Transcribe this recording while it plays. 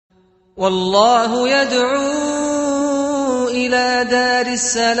والله يدعو إلى دار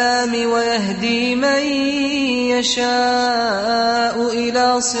السلام ويهدي من يشاء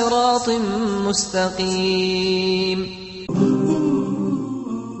إلى صراط مستقيم.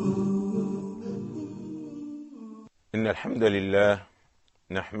 إن الحمد لله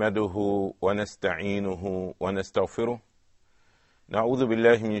نحمده ونستعينه ونستغفره، نعوذ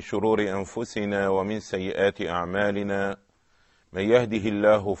بالله من شرور أنفسنا ومن سيئات أعمالنا، من يهده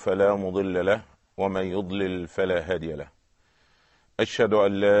الله فلا مضل له ومن يضلل فلا هادي له. أشهد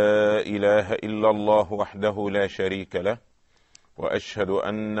أن لا إله إلا الله وحده لا شريك له، وأشهد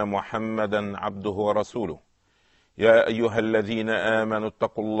أن محمدا عبده ورسوله. يا أيها الذين آمنوا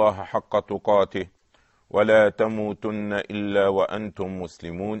اتقوا الله حق تقاته ولا تموتن إلا وأنتم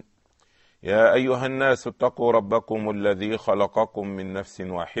مسلمون. يا أيها الناس اتقوا ربكم الذي خلقكم من نفس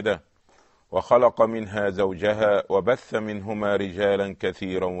واحدة وخلق منها زوجها وبث منهما رجالا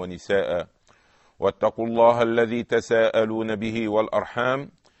كثيرا ونساء، واتقوا الله الذي تساءلون به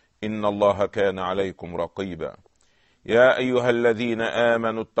والأرحام إن الله كان عليكم رقيبا. يا أيها الذين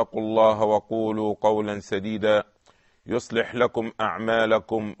آمنوا اتقوا الله وقولوا قولا سديدا يصلح لكم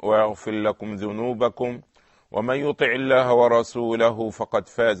أعمالكم ويغفر لكم ذنوبكم، ومن يطع الله ورسوله فقد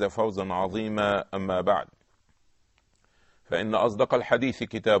فاز فوزا عظيما. أما بعد، فإن أصدق الحديث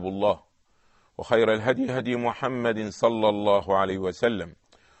كتاب الله، وخير الهدي هدي محمد صلى الله عليه وسلم،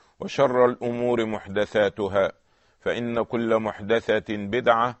 وشر الأمور محدثاتها، فإن كل محدثة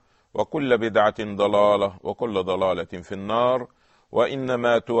بدعة، وكل بدعة ضلالة، وكل ضلالة في النار،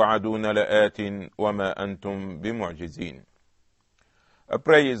 وإنما توعدون لآت وما أنتم بمعجزين. I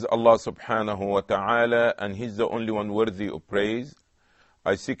praise Allah subhanahu wa ta'ala, and He's the only one worthy of praise.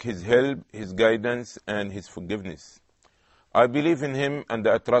 I seek His help, His guidance, and His forgiveness. I believe in Him and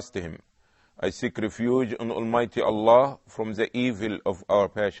I trust Him. I seek refuge in Almighty Allah from the evil of our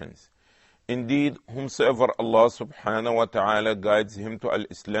passions. Indeed, whomsoever Allah subhanahu wa ta'ala guides him to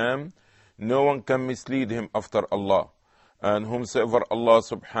Al-Islam, no one can mislead him after Allah. And whomsoever Allah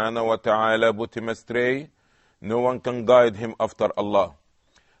subhanahu wa ta'ala put him astray, no one can guide him after Allah.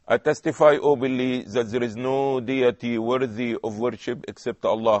 I testify openly that there is no deity worthy of worship except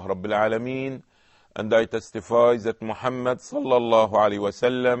Allah Rabbil Alameen, and I testify that Muhammad sallallahu alaihi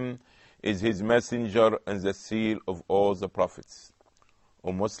wasallam is his messenger and the seal of all the prophets.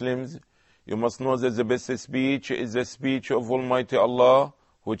 O Muslims, you must know that the best speech is the speech of Almighty Allah,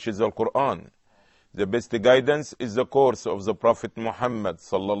 which is the Quran. The best guidance is the course of the Prophet Muhammad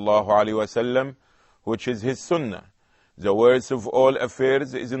sallallahu alaihi wasallam, which is his sunnah. The worst of all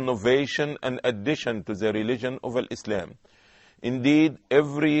affairs is innovation and addition to the religion of Islam. Indeed,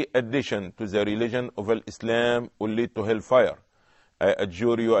 every addition to the religion of Islam will lead to hellfire. I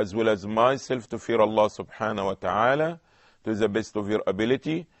adjure you as well as myself to fear Allah subhanahu wa ta'ala to the best of your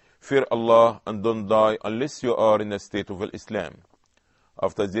ability. Fear Allah and don't die unless you are in a state of Islam.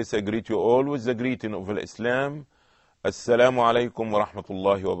 After this, I greet you all with the greeting of Islam. Assalamu alaikum wa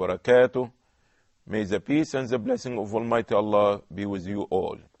rahmatullahi wa barakatuh. May the peace and the blessing of Almighty Allah be with you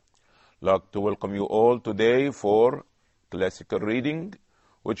all. I'd like to welcome you all today for classical reading,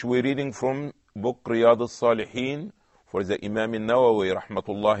 which we're reading from book Riyadh Saliheen for the Imam al-Nawawi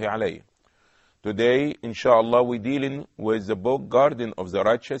rahmatullahi alayhi. Today, inshallah, we're dealing with the book Garden of the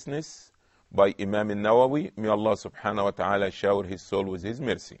Righteousness by Imam al-Nawawi. May Allah subhanahu wa ta'ala shower his soul with his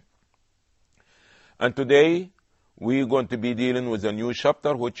mercy. And today, we're going to be dealing with a new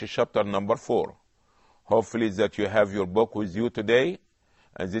chapter, which is chapter number 4. Hopefully that you have your book with you today.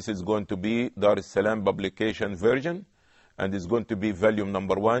 And this is going to be Dar es Salaam publication version. And it's going to be volume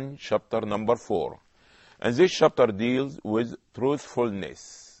number 1, chapter number 4. And this chapter deals with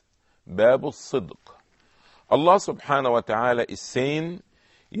truthfulness. Bab al-Sidq. Allah subhanahu wa ta'ala is saying,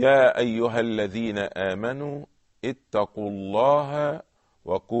 يا أيها الذين آمنوا اتقوا الله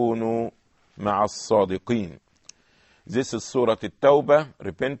وكونوا مع الصادقين. This is Surah At-Tawbah,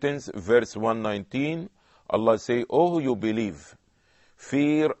 Repentance, verse 119. Allah say, oh, you believe,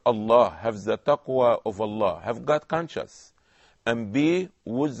 fear Allah, have the taqwa of Allah, have God conscious, and be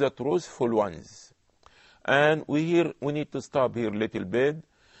with the truthful ones. And we need to stop here a little bit,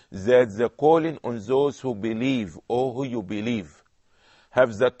 that the calling on those who believe, or who you believe,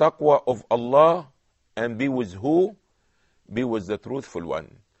 have the taqwa of Allah, and be with who? Be with the truthful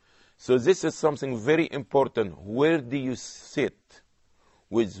one. So this is something very important. Where do you sit?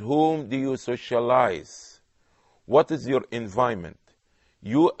 With whom do you socialize? What is your environment?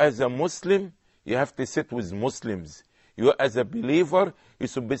 You as a Muslim, you have to sit with Muslims. You as a believer, you're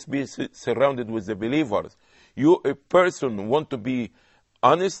supposed to be surrounded with the believers. You a person want to be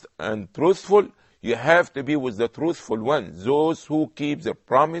honest and truthful, you have to be with the truthful ones. Those who keep their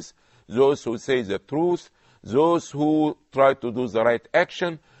promise, those who say the truth, those who try to do the right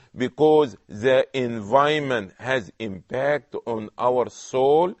action, because the environment has impact on our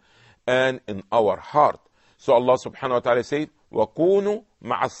soul and in our heart. So Allah subhanahu wa ta'ala said, وَكُونُوا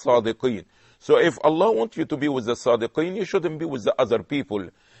مَعَ الصَّادِقِينَ. So if Allah wants you to be with the Sadiqeen, you shouldn't be with the other people,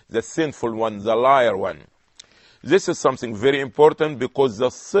 the sinful one, the liar one. This is something very important, because the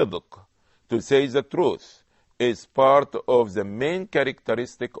Sidq, to say the truth, is part of the main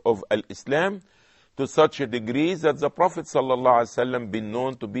characteristic of Al-Islam, to such a degree that the Prophet ﷺ been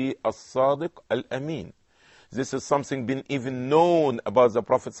known to be As-Sadiq Al-Amin. This is something been even known about the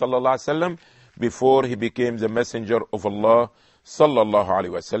Prophet ﷺ before he became the messenger of Allah sallallahu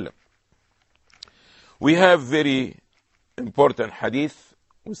alaihi wasallam. We have very important hadith.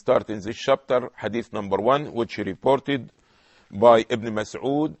 We start in this chapter, hadith number 1, which reported by Ibn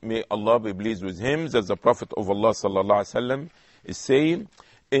Mas'ud, may Allah be pleased with him, that the Prophet of Allah sallallahu alaihi wasallam is saying,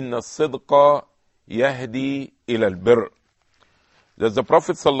 "Inna as-sidqa yahdi ila al-birr." That the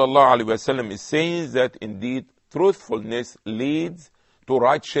Prophet sallallahu alaihi wasallam is saying that indeed truthfulness leads to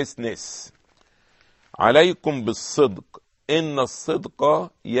righteousness. عليكم بالصدق إن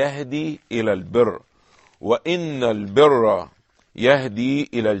الصدق يهدي إلى البر وإن البر يهدي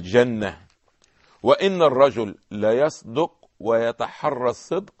إلى الجنة وإن الرجل لا يصدق ويتحرى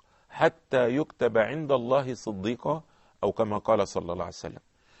الصدق حتى يكتب عند الله صديقا أو كما قال صلى الله عليه وسلم.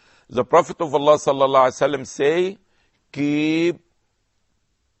 The Prophet of Allah صلى الله عليه وسلم say, keep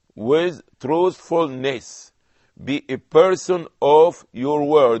with truthfulness, be a person of your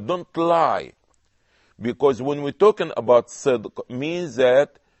word, don't lie. Because when we're talking about sidq, means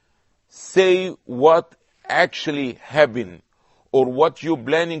that say what actually happened or what you're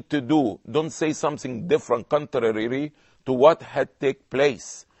planning to do. Don't say something different, contrary to what had taken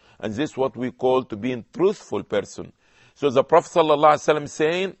place. And this is what we call to be a truthful person. So the Prophet ﷺ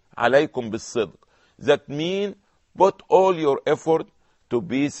saying, alaykum bis-sidq. That means put all your effort to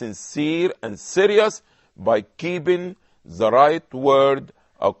be sincere and serious by keeping the right word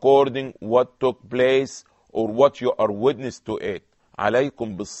according what took place or what you are witness to it.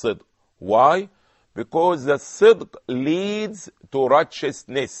 Alaykum bis-sidq. Why? Because the sidq leads to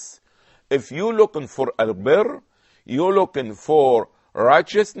righteousness. If you're looking for al-birr, you're looking for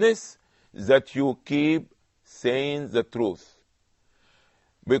righteousness, that you keep saying the truth.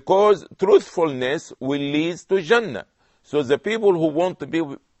 Because truthfulness will lead to Jannah. So the people who want to be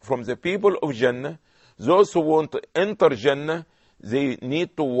from the people of Jannah, those who want to enter Jannah, they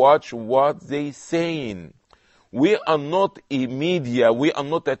need to watch what they saying. We are not a media, we are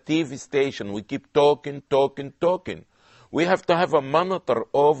not a TV station. We keep talking. We have to have a monitor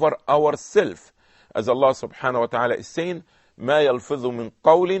over ourselves. As Allah subhanahu wa ta'ala is saying, ما يلفظ من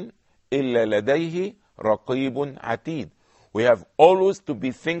قول إلا لديه رقيب عتيد. We have always to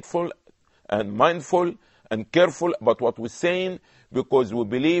be thankful and mindful and careful about what we're saying, because we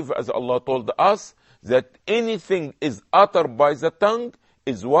believe, as Allah told us, that anything is uttered by the tongue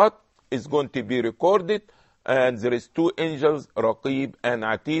is what is going to be recorded, and there is two angels, Raqib and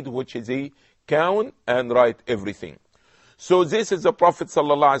Atid, which is a count and write everything. So this is the Prophet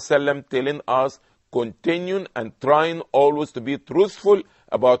ﷺ telling us, continuing and trying always to be truthful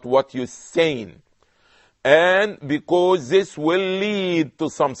about what you're saying. And because this will lead to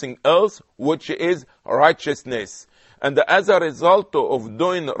something else, which is righteousness. And as a result of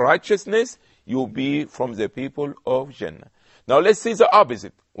doing righteousness, you'll be from the people of Jannah. Now let's see the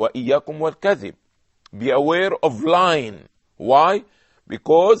opposite. وَإِيَّاكُمْ وَالْكَذِبِ. Be aware of lying. Why?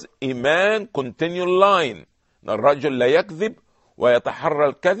 Because a man continue lying. الرجل لا يكذب ويتحرى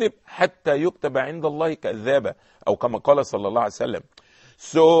الكذب حتى يكتب عند الله كذابا أو كما قال صلى الله عليه وسلم.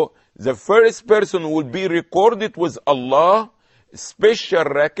 So the first person will be recorded with Allah, special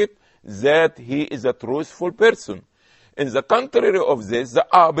record that he is a truthful person. In the contrary of this, the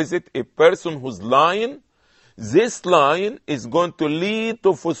opposite, a person who's lying, this lying is going to lead to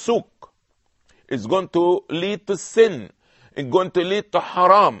fusuk. It's going to lead to sin. It's going to lead to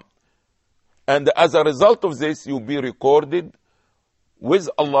haram. And as a result of this, you'll be recorded with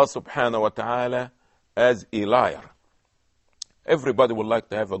Allah subhanahu wa ta'ala as a liar. Everybody would like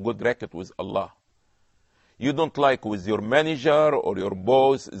to have a good record with Allah. You don't like with your manager or your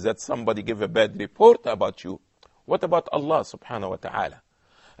boss that somebody give a bad report about you. What about Allah subhanahu wa ta'ala?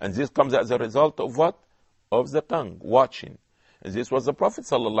 And this comes as a result of what? Of the tongue, watching. And this was the Prophet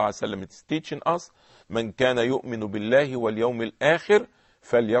sallallahu alaihi wasallam. It's teaching us, من كان يؤمن بالله واليوم الآخر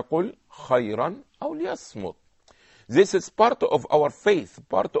فليقل خيرا أو ليصمت. This is part of our faith,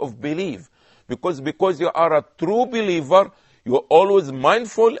 part of belief. Because you are a true believer, you're always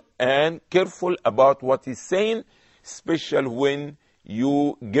mindful and careful about what he's saying, especially when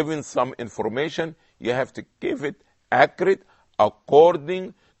you giving some information, you have to give it accurate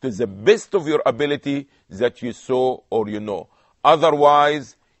according to the best of your ability that you saw or you know.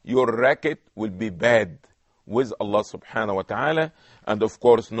 Otherwise, your racket will be bad with Allah subhanahu wa ta'ala, and of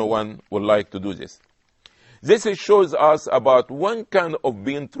course no one would like to do this. This shows us about one kind of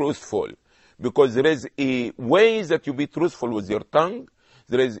being truthful, because there is a way that you be truthful with your tongue,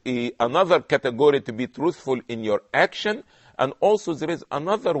 there is another category to be truthful in your action, and also there is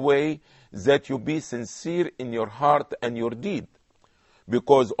another way that you be sincere in your heart and your deed.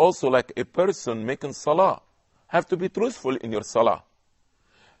 Because also, like a person making salah, have to be truthful in your salah.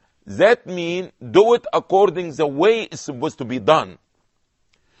 That means do it according the way it's supposed to be done.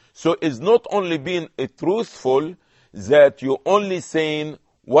 So it's not only being a truthful that you only saying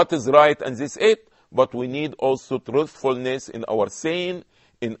what is right and this it, but we need also truthfulness in our saying,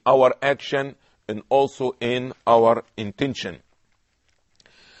 in our action, and also in our intention.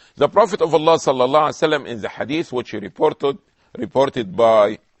 The Prophet of Allah sallallahu alaihi wasallam in the hadith which he reported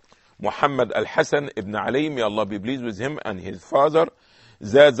by Muhammad al-Hasan ibn Ali, may Allah be pleased with him and his father,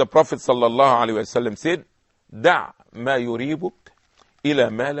 that the Prophet sallallahu alaihi wasallam said, "Da' ma yuribuk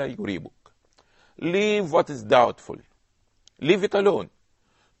ila ma la yuribuk." Leave what is doubtful. Leave it alone.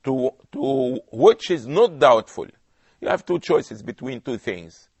 To which is not doubtful. You have two choices between two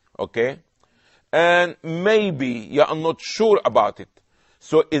things. Okay? And maybe you are not sure about it.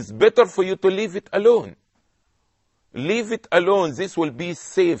 So it's better for you to leave it alone. Leave it alone. This will be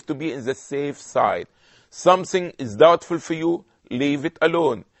safe, to be in the safe side. Something is doubtful for you, leave it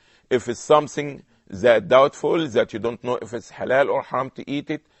alone. If it's something that doubtful, that you don't know if it's halal or haram to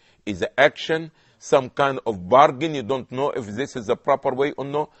eat it, is an action, some kind of bargain, you don't know if this is the proper way or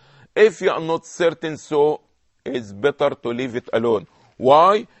no. If you are not certain, so it's better to leave it alone.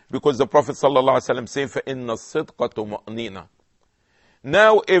 Why? Because the Prophet ﷺ said, فَإِنَّ الصِّدْقَ طُمَأْنِينَةٌ.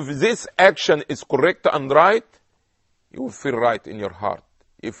 Now, if this action is correct and right, you will feel right in your heart.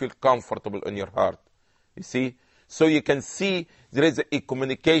 You feel comfortable in your heart. You see? So you can see there is a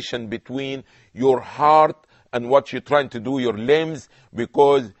communication between your heart and what you're trying to do, your limbs,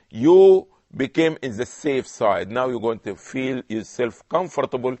 because you became in the safe side. Now you're going to feel yourself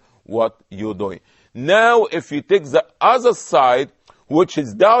comfortable what you're doing. Now, if you take the other side, which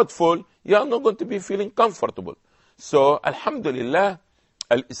is doubtful, you are not going to be feeling comfortable. So, alhamdulillah,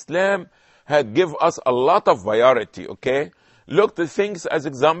 Al-Islam had give us a lot of variety, okay? Look to things as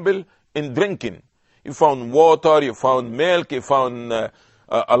example in drinking. You found water, you found milk, you found a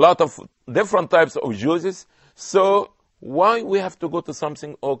lot of different types of juices. So why we have to go to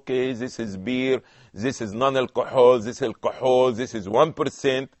something, okay, this is beer, this is non-alcohol, this is alcohol, this is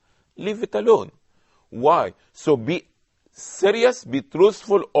 1%. Leave it alone. Why? So be serious, be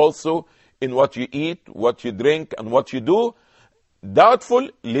truthful also in what you eat, what you drink, and what you do. Doubtful,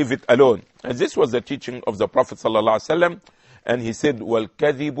 leave it alone. And this was the teaching of the Prophet ﷺ. And he said,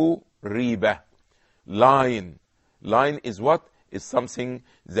 وَالْكَذِبُ رِيبَةٌ. Lying. Lying is what? Is something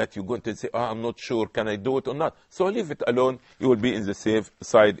that you're going to say, oh, I'm not sure, can I do it or not? So leave it alone. You will be in the safe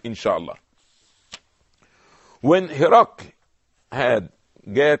side, inshallah. When Herakl had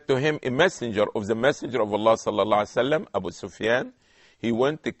get to him a messenger of the Messenger of Allah sallallahu alaihi wasallam, Abu Sufyan, he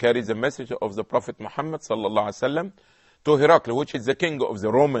went to carry the message of the Prophet Muhammad sallallahu alaihi wasallam to Herakl, which is the king of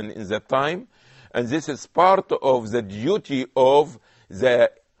the Roman in that time. And this is part of the duty of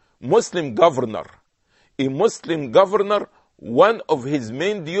the Muslim governor. A Muslim governor, one of his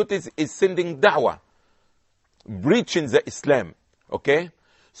main duties is sending da'wah, preaching the Islam. Okay?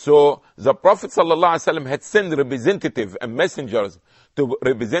 So the Prophet ﷺ had sent representatives and messengers to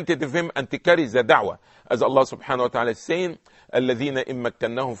represent him and to carry the da'wah. As Allah subhanahu wa ta'ala is saying, الَّذِينَ إِن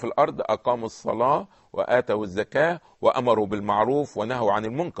مَّكَّنَّاهُمْ فِي الْأَرْضِ أَقَامُوا الصَّلَاةَ وَآتَوُا الزَّكَاةَ وَأَمَرُوا بِالْمَعْرُوفِ وَنَهَوْا عَنِ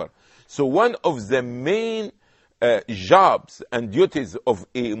الْمُنكَرِ. So one of the main jobs and duties of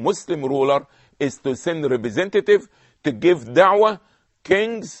a Muslim ruler is to send representatives to give da'wah,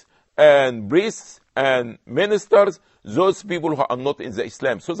 kings and priests and ministers, those people who are not in the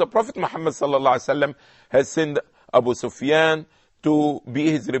Islam. So the Prophet Muhammad sallallahu alaihi wasallam has sent Abu Sufyan to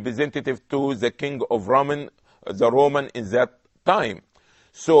be his representative to the king of the Roman in that time.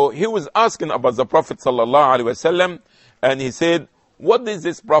 So he was asking about the Prophet sallallahu alaihi wasallam, and he said, what does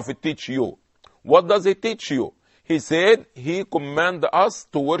this Prophet teach you? What does he teach you? He said, he commanded us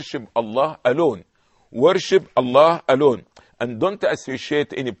to worship Allah alone. Worship Allah alone. And don't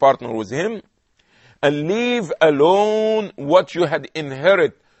associate any partner with him. And leave alone what you had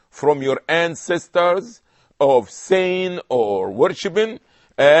inherited from your ancestors of saying or worshiping.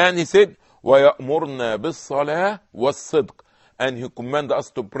 And he said, وَيَأْمُرْنَا بِالصَّلَاةِ وَالصِّدْقِ. And he commanded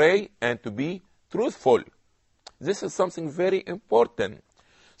us to pray and to be truthful. This is something very important.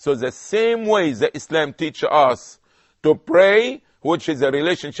 So the same way that Islam teaches us to pray, which is a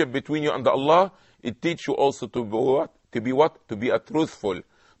relationship between you and Allah, it teaches you also to be what? To be a truthful.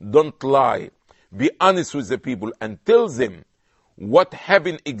 Don't lie. Be honest with the people and tell them what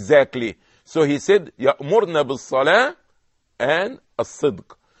happened exactly. So he said, يَأْمُرْنَا بِالصَّلَاةِ and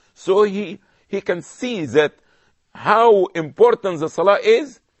الصِّدْق. So he can see that how important the salah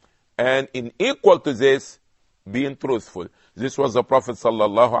is, and in equal to this, being truthful. This was the Prophet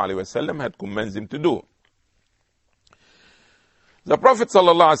sallallahu alaihi wasallam had commanded him to do. The Prophet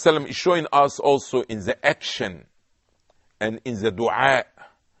sallallahu alaihi wasallam is showing us also in the action and in the dua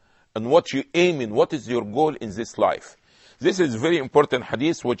and what you aim in, what is your goal in this life. This is very important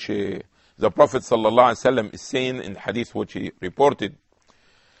hadith which the Prophet sallallahu alaihi wasallam is saying in hadith which he reported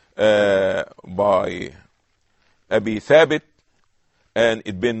by Abi Thabit, and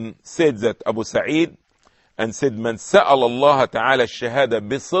it been said that Abu Sa'id and said, من سأل الله تعالى الشهادة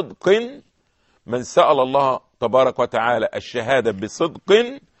بصدق من سأل الله تبارك وتعالى الشهادة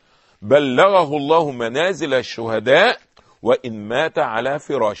بصدق بلغه الله منازل الشهداء وإن مات على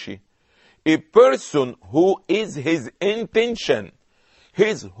فراشه. A person who is his intention,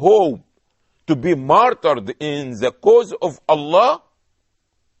 his hope to be martyred in the cause of Allah,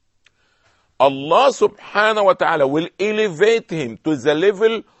 Allah subhanahu wa ta'ala will elevate him to the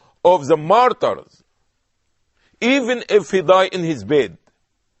level of the martyrs, even if he die in his bed.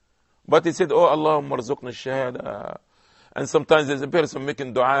 But he said, oh Allah, marzuqna shahada. And sometimes there's a person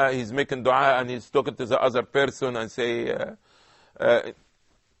making dua, he's making dua and he's talking to the other person and say,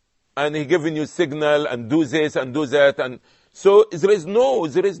 and he giving you signal and do this and do that. And so there is no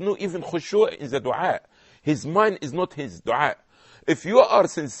even khushu' in the dua. His mind is not his dua. If you are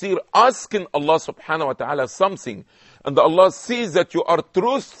sincere asking Allah subhanahu wa ta'ala something, and Allah sees that you are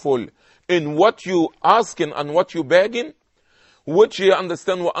truthful in what you asking and what you begging, which you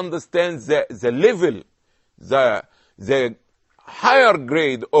understand will understand the level, the higher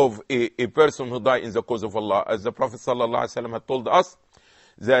grade of a person who died in the cause of Allah. As the Prophet sallallahu alaihi wasallam had told us,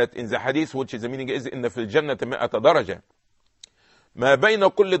 that in the hadith, which is the meaning is, إن في الجنة 100 درجة ما بين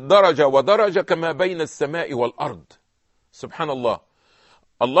كل الدرجة ودرجة كما بين السماء والأرض. Subhanallah.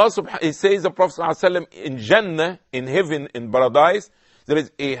 He says, the Prophet ﷺ, in Jannah, in heaven, in paradise, there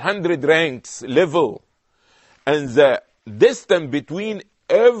is 100 ranks level, and the distance between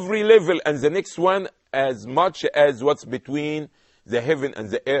every level and the next one as much as what's between the heaven and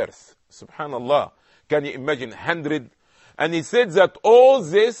the earth. Subhanallah. Can you imagine 100? And he said that all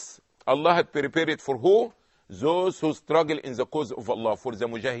this Allah had prepared it for who? Those who struggle in the cause of Allah, for the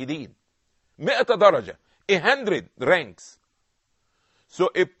mujahideen. 100 درجة, 100 ranks. So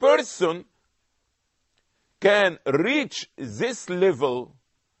a person can reach this level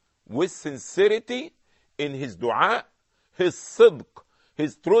with sincerity in his dua, his sidq,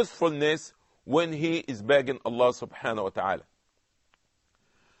 his truthfulness, when he is begging Allah subhanahu wa ta'ala.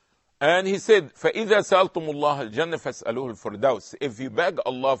 And he said, فَإِذَا سَأَلْتُمُ اللَّهَ الْجَنَّةَ فَاسْأَلُوهُ الْفِرْدَوْسِ. If you beg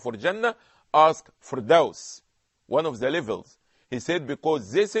Allah for Jannah, ask Firdaus, one of the levels. He said,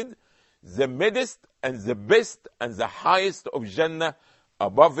 because this is the midst and the best and the highest of Jannah.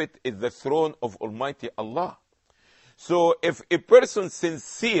 Above it is the throne of Almighty Allah. So if a person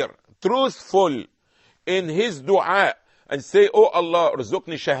sincere, truthful in his dua and say, oh Allah,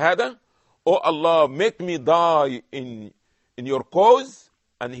 rzuqni shahada, oh Allah, make me die in your cause,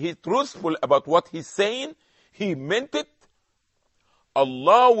 and he's truthful about what he's saying, he meant it,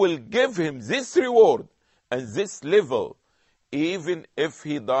 Allah will give him this reward and this level, even if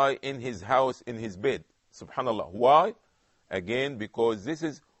he die in his house, in his bed. Subhanallah. Why? Again, because this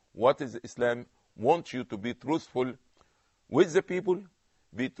is what is Islam wants you to be truthful with the people,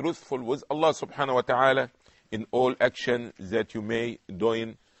 be truthful with Allah subhanahu wa ta'ala in all action that you may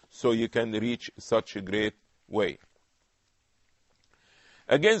doing, so you can reach such a great way.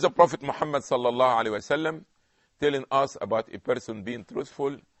 Again, the Prophet Muhammad sallallahu alaihi wasallam telling us about a person being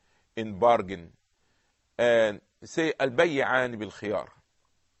truthful in bargain, and say al-bay'an bil-khiyar,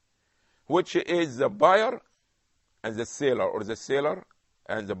 which is the buyer and the seller, or the seller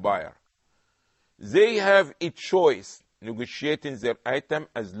and the buyer. They have a choice negotiating their item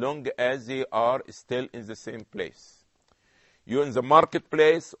as long as they are still in the same place. You in the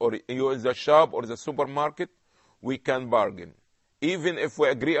marketplace, or you in the shop or the supermarket, we can bargain. Even if we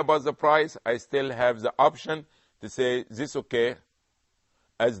agree about the price, I still have the option to say, this okay,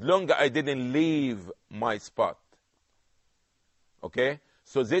 as long as I didn't leave my spot. Okay?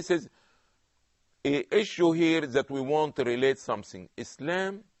 So this is an issue here that we want to relate something.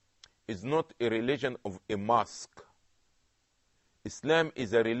 Islam is not a religion of a mosque. Islam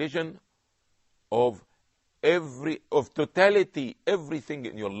is a religion of of totality, everything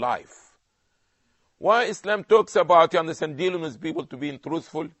in your life. Why Islam talks about, you understand, dealing with people to being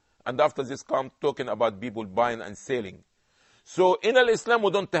truthful, and after this come talking about people buying and selling. So in Islam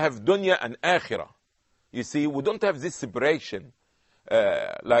we don't have dunya and akhirah. You see, we don't have this separation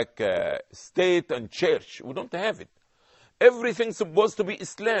like state and church. We don't have it. Everything's supposed to be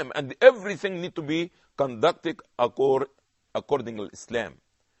Islam, and everything need to be conducted according to Islam.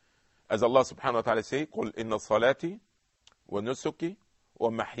 As Allah subhanahu wa ta'ala say, قُلْ إِنَّ صَلَاتِي وَنُسُكِي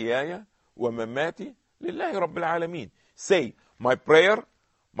وَمَحْيَايَ وَمَمَاتِي لِلَّهِ رَبِّ الْعَالَمِينَ. Say, my prayer,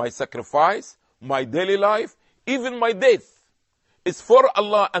 my sacrifice, my daily life, even my death is for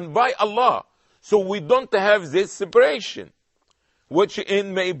Allah and by Allah. So we don't have this separation, which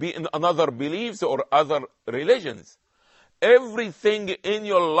may be in other beliefs or other religions. Everything in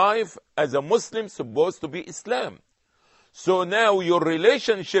your life as a Muslim is supposed to be Islam. So now your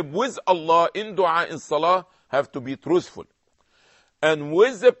relationship with Allah in dua, in salah, have to be truthful. And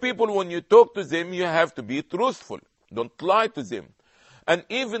with the people, when you talk to them, you have to be truthful. Don't lie to them. And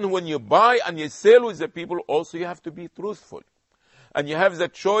even when you buy and you sell with the people, also you have to be truthful. And you have the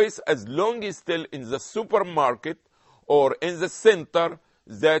choice, as long as still in the supermarket or in the center,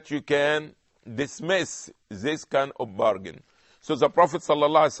 that you can dismiss this kind of bargain. So the Prophet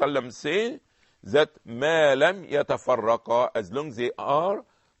ﷺ say that مَا لَمْ يَتَفَرَّقَا, as long as they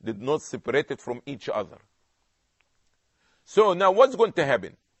did not separate it from each other. So now what's going to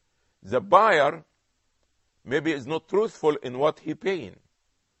happen? The buyer maybe is not truthful in what he paying.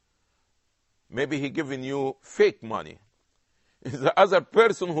 Maybe he giving you fake money. The other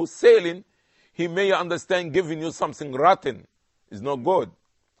person who's selling, he may understand giving you something rotten is not good.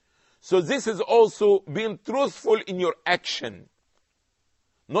 So this is also being truthful in your action.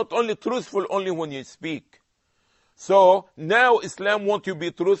 Not only truthful only when you speak. So now Islam wants you to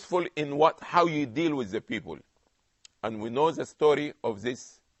be truthful in how you deal with the people. And we know the story of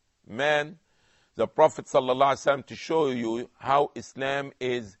this man, the Prophet ﷺ, to show you how Islam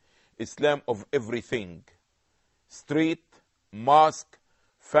is Islam of everything. Street, mosque,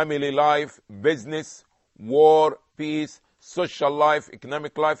 family life, business, war, peace, social life,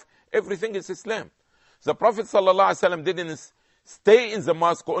 economic life, everything is Islam. The Prophet ﷺ didn't stay in the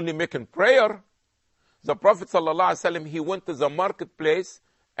mosque only making prayer. The Prophet ﷺ, he went to the marketplace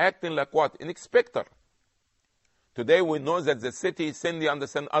acting like what? An inspector. Today we know that the city send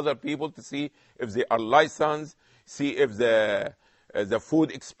other people to see if they are licensed, see if the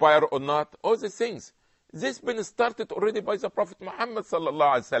food expire or not, all these things. This been started already by the Prophet Mohammad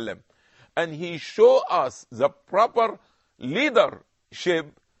ﷺ. And he showed us the proper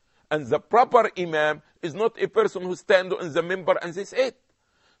leadership, and the proper imam is not a person who stands in the minbar and says it.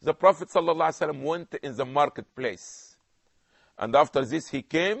 The Prophet ﷺ went in the marketplace. And after this he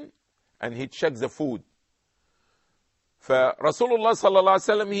came and he checked the food. فرسول الله صلى الله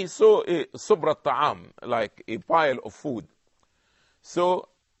عليه وسلم, he saw a صبر الطعام, like a pile of food. So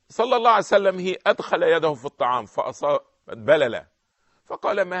صلى الله عليه وسلم, he أدخل يده في الطعام فأصاب بلله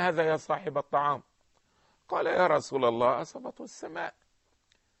فقال ما هذا يا صاحب الطعام؟ قال يا رسول الله أصابته السماء.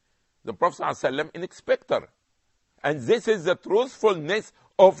 The Prophet صلى الله عليه وسلم, an inspector. And this is the truthfulness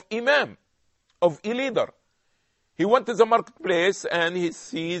of imam, of a leader. He went to the marketplace and he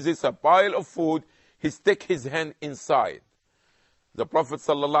sees this a pile of food. He stick his hand inside. The Prophet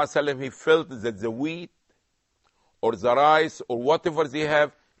ﷺ, he felt that the wheat or the rice or whatever they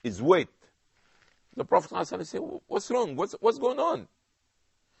have is wet. The Prophet ﷺ said, what's wrong? What's going on?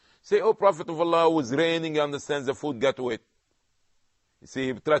 Say, oh Prophet of Allah, it was raining, you understand, the food got wet. You see,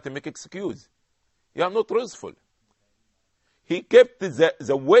 he tried to make excuse. You are not truthful. He kept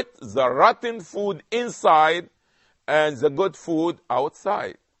the wet, the rotten food inside and the good food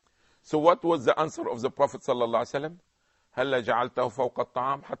outside. So what was the answer of the Prophet ﷺ? هَلَّا جَعَلْتَهُ فَوْقَ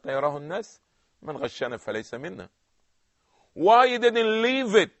الطَّعَامِ حَتَّى يَرَاهُ النَّاسِ مَنْ غَشَّانَ فَلَيْسَ مِنَّا. Why you didn't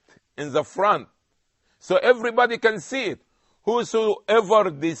leave it in the front so everybody can see it?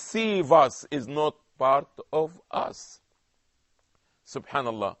 Whosoever deceive us is not part of us.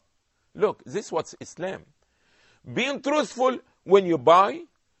 Subhanallah. Look, this is what's Islam. Being truthful when you buy,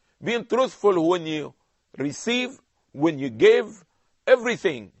 being truthful when you receive, when you give,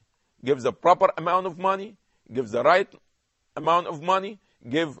 everything. Give the proper amount of money, give the right amount of money,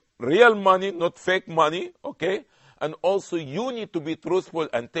 give real money, not fake money, okay? And also you need to be truthful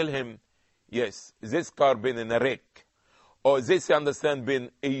and tell him, yes, this car been in a wreck, or this, you understand,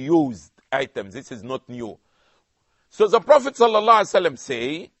 been a used item, this is not new. So the Prophet ﷺ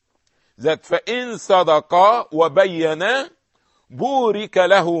say that فَإِن صَدَقَا وَبَيَّنَا بُورِكَ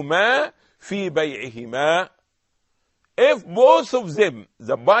لَهُمَا فِي بَيْعِهِمَا. If both of them,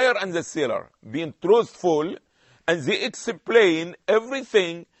 the buyer and the seller, being truthful, and they explain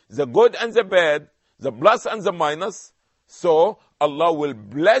everything, the good and the bad, the plus and the minus, so Allah will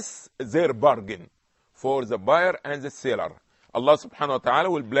bless their bargain for the buyer and the seller. Allah subhanahu wa ta'ala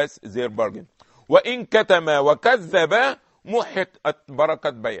will bless their bargain. وَإِن كَتَمَا وَكَذَّبَا مُحِقَتْ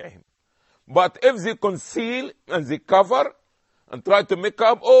بَرَكَةْ بَيْعِهِمْ. But if they conceal and they cover and try to make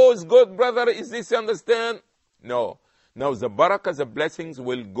up, oh, it's good, brother, is this, you understand? No. Now the barakah, the blessings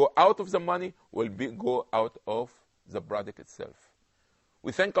will go out of the money, go out of the product itself.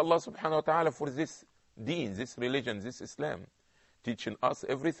 We thank Allah subhanahu wa ta'ala for this deen, this religion, this Islam, teaching us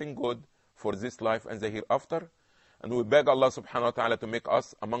everything good for this life and the hereafter. And we beg Allah subhanahu wa ta'ala to make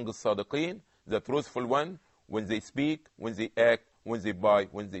us among the sadiqeen, the truthful one, when they speak, when they act, when they buy,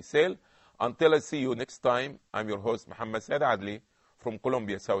 when they sell. Until I see you next time, I'm your host, Mohammad Adly, from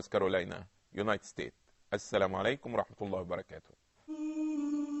Columbia, South Carolina, United States. Assalamu alaikum wa rahmatullahi wa barakatuh.